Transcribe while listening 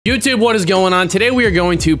YouTube, what is going on? Today we are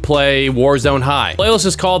going to play Warzone High. Playlist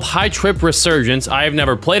is called High Trip Resurgence. I have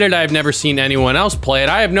never played it. I have never seen anyone else play it.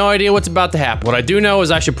 I have no idea what's about to happen. What I do know is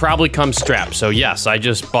I should probably come strapped. So yes, I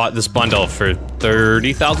just bought this bundle for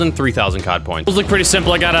 30,000, 3,000 COD points. Those look pretty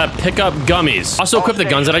simple. I gotta pick up gummies. Also equip the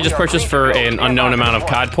guns that I just purchased for an unknown amount of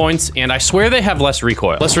COD points. And I swear they have less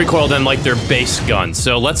recoil. Less recoil than like their base guns.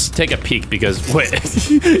 So let's take a peek because wait,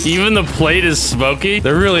 even the plate is smoky.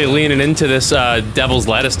 They're really leaning into this Devil's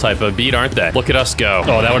Lettuce type of beat, aren't they? Look at us go.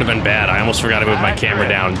 Oh, that would have been bad. I almost forgot to move my camera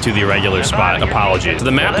down to the regular spot. Apologies. So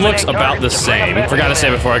the map looks about the same. Forgot to say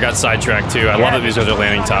before I got sidetracked too. I love that these guys are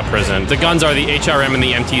landing top prison. The guns are the HRM and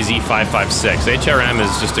the MTZ 556. HRM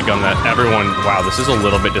is just a gun that everyone, wow, this is a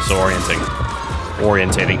little bit disorientating.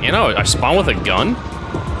 You know, I spawn with a gun?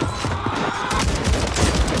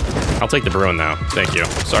 I'll take the Bruin though. Thank you.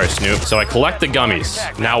 Sorry, Snoop. So I collect the gummies.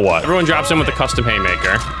 Now what? Everyone drops in with the custom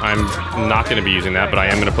haymaker. I'm not going to be using that, but I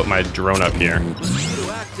am going to put my drone up here.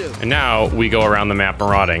 And now we go around the map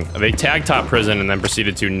marauding. They tagged top prison and then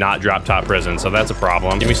proceeded to not drop top prison, so that's a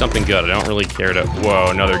problem. Give me something good. I don't really care to... Whoa,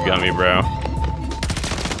 another gummy, bro.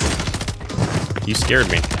 You scared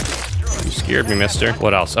me. You scared me, mister.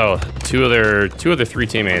 What else? Oh, two of their three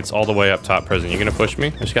teammates all the way up top prison. You gonna push me?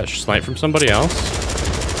 I just got sniped from somebody else.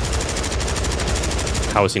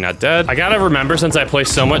 How is he not dead? I gotta remember, since I play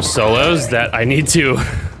so much solos, that I need to...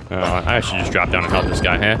 I should just drop down and help this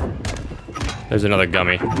guy, huh? There's another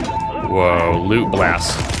gummy. Whoa, loot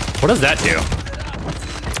blast. What does that do?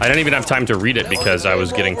 I didn't even have time to read it because I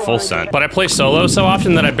was getting full sent. But I play solo so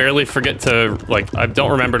often that I barely forget to, like, I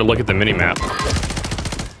don't remember to look at the minimap.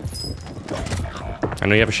 I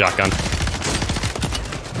know you have a shotgun.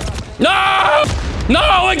 No!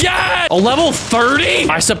 No, again! A level 30?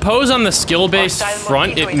 I suppose on the skill base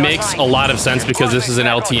front, it makes a lot of sense because this is an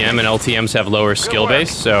LTM and LTMs have lower skill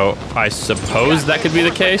base. So I suppose that could be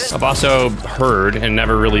the case. I've also heard and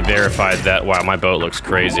never really verified that, wow, my boat looks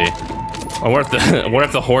crazy. What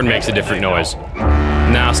if the horn makes a different noise?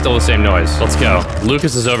 Nah, still the same noise. Let's go.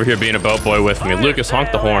 Lucas is over here being a boat boy with me. Lucas,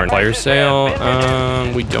 honk the horn. Fire sale.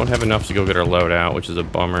 We don't have enough to go get our loadout, which is a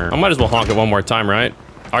bummer. I might as well honk it one more time, right?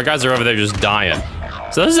 Our guys are over there just dying.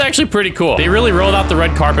 So this is actually pretty cool. They really rolled out the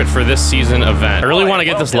red carpet for this season event. I really want to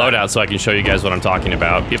get this loadout so I can show you guys what I'm talking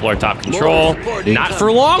about. People are top control. Not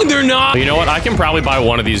for long, they're not. But you know what? I can probably buy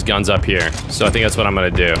one of these guns up here. So I think that's what I'm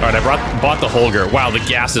going to do. All right, I bought the Holger. Wow, the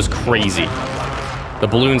gas is crazy. The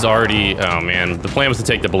balloon's already... Oh, man. The plan was to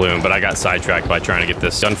take the balloon, but I got sidetracked by trying to get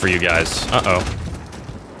this done for you guys. Uh-oh.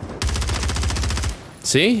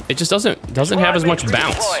 See? It just doesn't have as much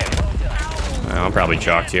bounce. I'm probably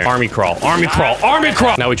chalked here. Army crawl, army crawl, army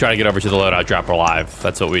crawl! Now we try to get over to the loadout, drop alive.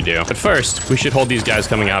 That's what we do. But first, we should hold these guys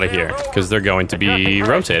coming out of here because they're going to be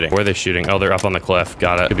rotating. Where are they shooting? Oh, they're up on the cliff.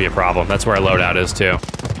 Got it. Could be a problem. That's where our loadout is too.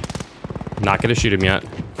 Not gonna shoot him yet.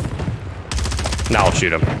 Now I'll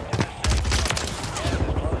shoot him.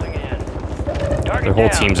 Their whole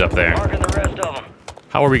team's up there.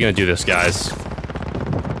 How are we gonna do this, guys?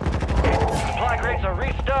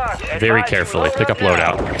 Very carefully. Pick up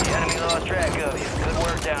loadout.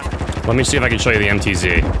 Let me see if I can show you the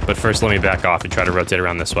MTZ. But first, let me back off and try to rotate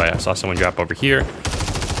around this way. I saw someone drop over here.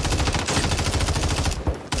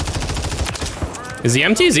 Is the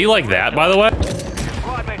MTZ like that, by the way?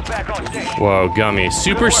 Whoa, gummy.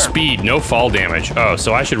 Super speed, no fall damage. Oh,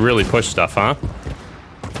 so I should really push stuff, huh?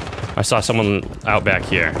 I saw someone out back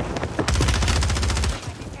here.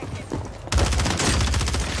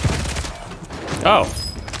 Oh,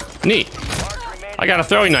 neat. I got a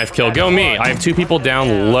throwing knife kill. Go me. I have two people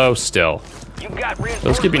down low still.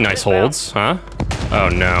 Those could be nice holds, huh? Oh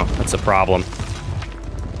no, that's a problem.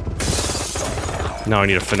 Now I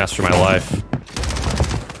need a finesse for my life.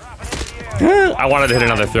 I wanted to hit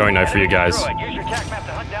another throwing knife for you guys.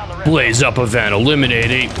 Blaze up event.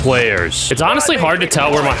 Eliminate 8 players. It's honestly hard to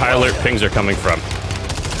tell where my high alert pings are coming from.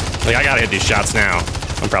 Like, I gotta hit these shots now.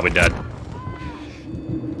 I'm probably dead.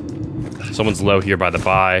 Someone's low here by the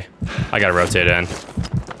buy. I gotta rotate in.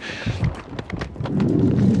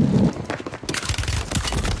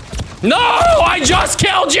 No! I just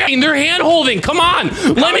killed you! They're hand-holding. Come on!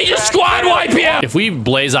 Let me just squad wipe you! If we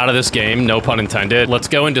blaze out of this game, no pun intended, let's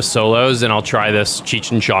go into solos and I'll try this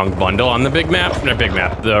Cheech and Chong bundle on the big map. Not big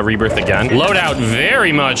map, the Rebirth again. Loadout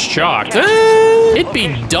very much chalked. It'd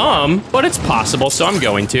be dumb, but it's possible, so I'm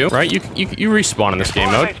going to. Right? You respawn in this game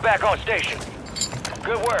mode. Back on station.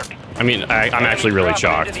 Good work. I mean, I'm actually really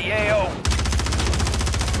shocked.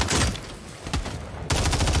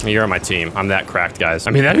 You're on my team. I'm that cracked, guys. I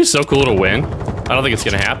mean, that'd be so cool to win. I don't think it's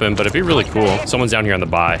gonna happen, but it'd be really cool. Someone's down here on the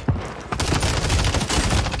buy.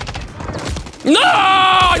 No!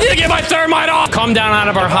 I need to get my thermite off! Come down out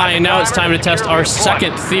of our high, and now it's time to test our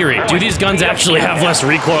second theory. Do these guns actually have less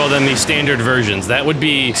recoil than the standard versions? That would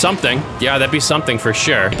be something. Yeah, that'd be something for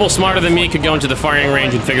sure. People smarter than me could go into the firing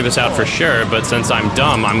range and figure this out for sure, but since I'm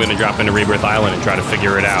dumb, I'm gonna drop into Rebirth Island and try to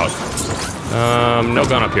figure it out. No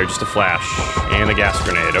gun up here, just a flash. And a gas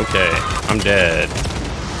grenade, okay. I'm dead.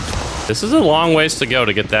 This is a long ways to go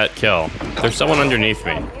to get that kill. There's someone underneath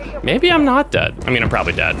me. Maybe I'm not dead. I mean, I'm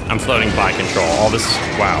probably dead. I'm floating by control. All this,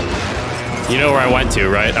 wow. You know where I went to,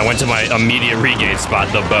 right? I went to my immediate regain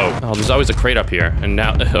spot, the boat. Oh, there's always a crate up here. And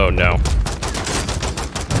now, oh no.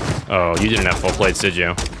 Oh, you didn't have full plates, did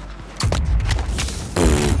you?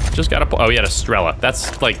 Just got a, oh, you had a Strela.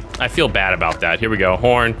 That's like, I feel bad about that. Here we go,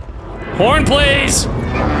 horn. Horn, please!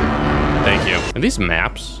 Thank you. Are these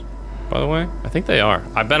maps, by the way? I think they are.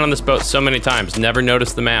 I've been on this boat so many times, never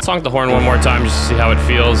noticed the map. Let's honk the horn one more time just to see how it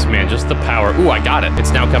feels. Man, just the power. Ooh, I got it.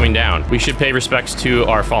 It's now coming down. We should pay respects to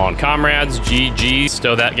our fallen comrades. GG.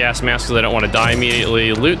 Stow that gas mask so they don't want to die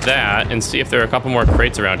immediately. Loot that and see if there are a couple more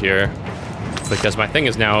crates around here. Because my thing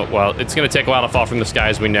is now, well, it's going to take a while to fall from the sky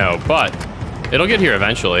as we know, but it'll get here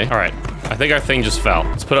eventually. All right. I think our thing just fell.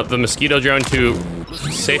 Let's put up the mosquito drone to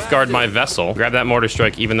safeguard my vessel. Grab that mortar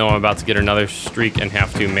strike even though I'm about to get another streak and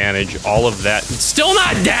have to manage all of that. It's still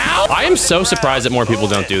not down? I am so surprised that more people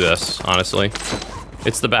don't do this, honestly.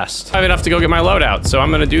 It's the best. I have enough to go get my loadout, so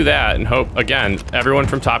I'm gonna do that and hope, again, everyone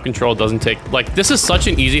from top control doesn't take, like, this is such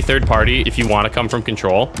an easy third party if you want to come from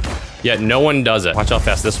control, yet no one does it. Watch how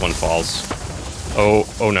fast this one falls. Oh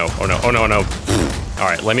no, oh no, oh no, oh no. All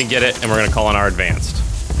right, let me get it and we're gonna call on our advanced.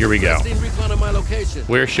 Here we go.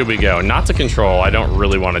 Where should we go? Not to control. I don't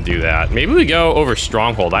really want to do that. Maybe we go over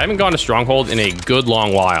Stronghold. I haven't gone to Stronghold in a good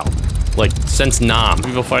long while. Like, since Nam.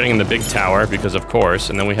 People fighting in the big tower, because of course.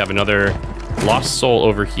 And then we have another Lost Soul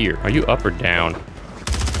over here. Are you up or down?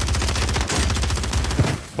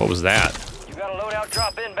 What was that? You got a loadout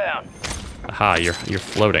drop inbound. Aha, you're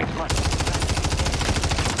floating.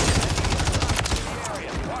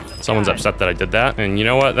 Someone's upset that I did that, and you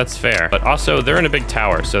know what? That's fair. But also, they're in a big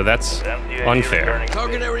tower, so that's unfair.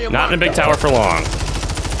 Not in a big tower for long.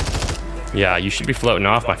 Yeah, you should be floating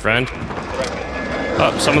off, my friend.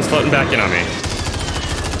 Oh, someone's floating back in on me.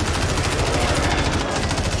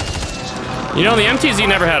 You know, the MTZ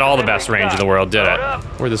never had all the best range in the world, did it?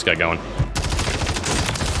 Where'd this guy going?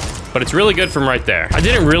 But it's really good from right there. I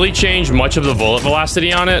didn't really change much of the bullet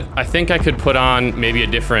velocity on it. I think I could put on maybe a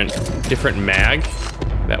different mag.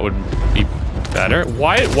 That would be better.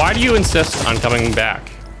 Why do you insist on coming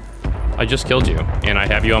back? I just killed you, and I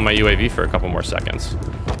have you on my UAV for a couple more seconds.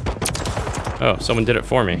 Oh, someone did it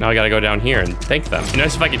for me. Now I gotta go down here and thank them. It'd be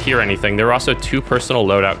nice if I could hear anything. There are also 2 personal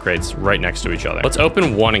loadout crates right next to each other. Let's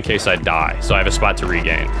open one in case I die, so I have a spot to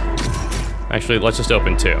regain. Actually, let's just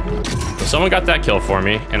open 2. So someone got that kill for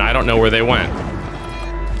me, and I don't know where they went.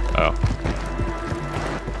 Oh.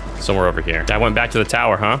 Somewhere over here. I went back to the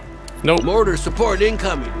tower, huh? Nope. Mortar support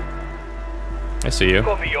incoming. I see you.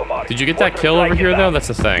 Did you get that kill over here, though? That's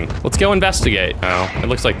the thing. Let's go investigate. Oh, it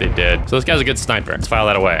looks like they did. So this guy's a good sniper. Let's file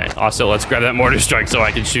that away. Also, let's grab that mortar strike so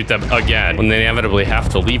I can shoot them again when they inevitably have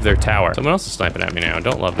to leave their tower. Someone else is sniping at me now.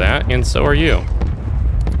 Don't love that. And so are you.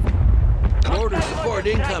 Mortar support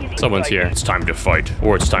incoming. Someone's here. It's time to fight,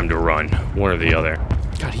 or it's time to run. One or the other.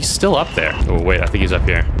 God, he's still up there. Oh, wait, I think he's up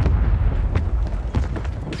here.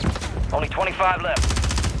 Only 25 left.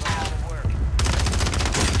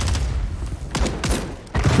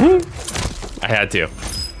 I had to.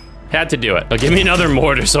 Had to do it. Now give me another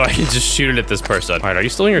mortar so I can just shoot it at this person. All right, are you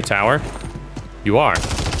still in your tower? You are.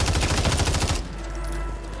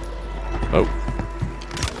 Oh.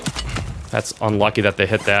 That's unlucky that they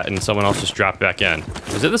hit that and someone else just dropped back in.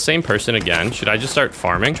 Is it the same person again? Should I just start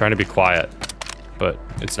farming? Trying to be quiet, but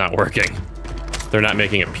it's not working. They're not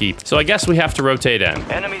making a peep. So I guess we have to rotate in.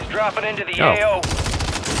 Enemies dropping into the AO.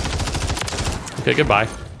 Okay, goodbye.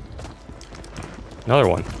 Another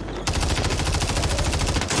one.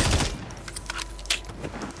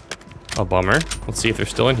 A bummer. Let's see if they're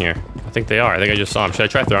still in here. I think they are. I think I just saw them. Should I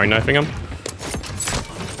try throwing knifing them?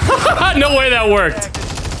 No way that worked.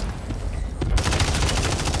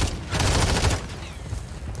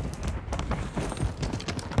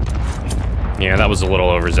 Yeah, that was a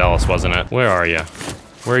little overzealous, wasn't it? Where are you?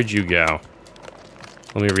 Where'd you go?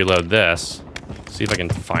 Let me reload this. See if I can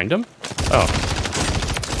find him. Oh.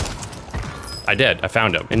 I did. I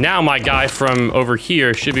found him. And now my guy from over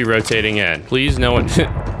here should be rotating in. Please, no one...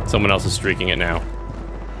 Someone else is streaking it now.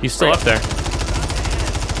 He's still up there.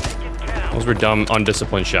 Those were dumb,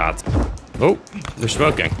 undisciplined shots. Oh, they're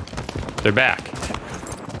smoking. They're back.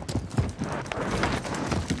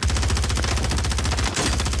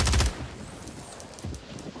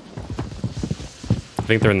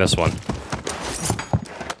 think they're in this one.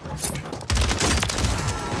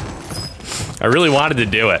 I really wanted to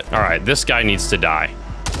do it. All right, this guy needs to die.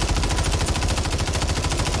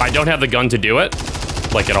 I don't have the gun to do it,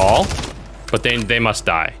 like at all, but they must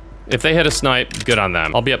die. If they hit a snipe, good on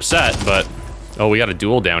them. I'll be upset, but... Oh, we got a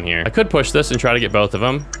duel down here. I could push this and try to get both of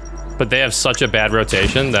them, but they have such a bad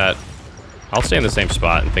rotation that I'll stay in the same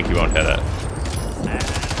spot and think he won't hit it.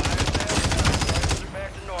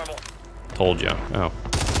 Told you. Oh.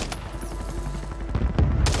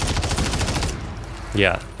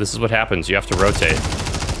 Yeah, this is what happens. You have to rotate.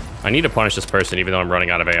 I need to punish this person even though I'm running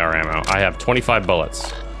out of AR ammo. I have 25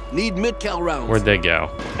 bullets. Need mid-cal rounds. Where'd they go?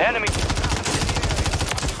 Enemy.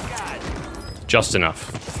 Just enough.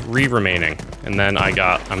 3 remaining. And then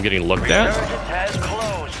I'm getting looked at. Resurgence has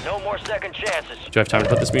closed. No more second chances. Do I have time to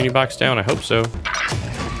put this muni box down? I hope so.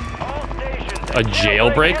 All stations. A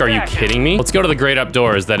jailbreak? Are you kidding me? Let's go to the great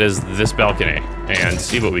outdoors, that is this balcony, and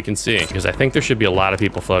see what we can see. Because I think there should be a lot of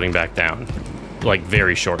people floating back down. Like,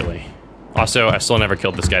 very shortly. Also, I still never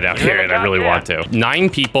killed this guy down here, and I really want to. 9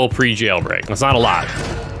 people pre-jailbreak. That's not a lot.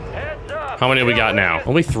 How many do we got now?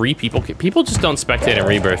 Only 3 people? People just don't spectate in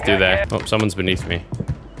Rebirth, do they? Oh, someone's beneath me.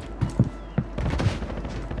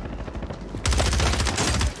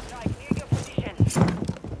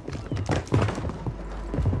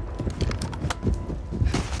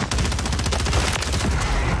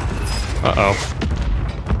 Uh-oh.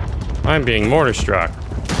 I'm being mortar struck.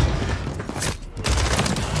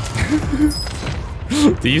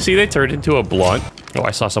 Do you see they turned into a blunt? Oh,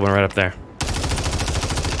 I saw someone right up there.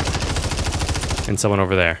 And someone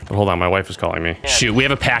over there. Oh, hold on, my wife is calling me. Shoot, we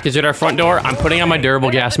have a package at our front door. I'm putting on my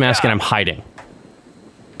durable gas mask and I'm hiding.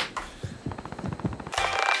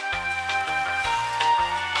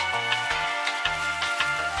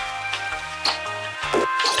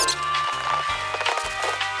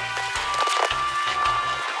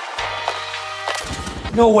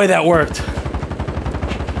 No way that worked.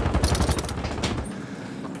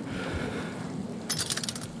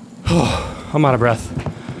 I'm out of breath.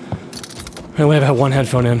 I only have one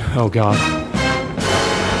headphone in. Oh god.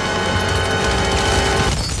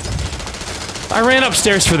 I ran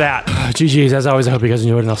upstairs for that. GG's, as always, I hope you guys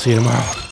enjoyed and I'll see you tomorrow.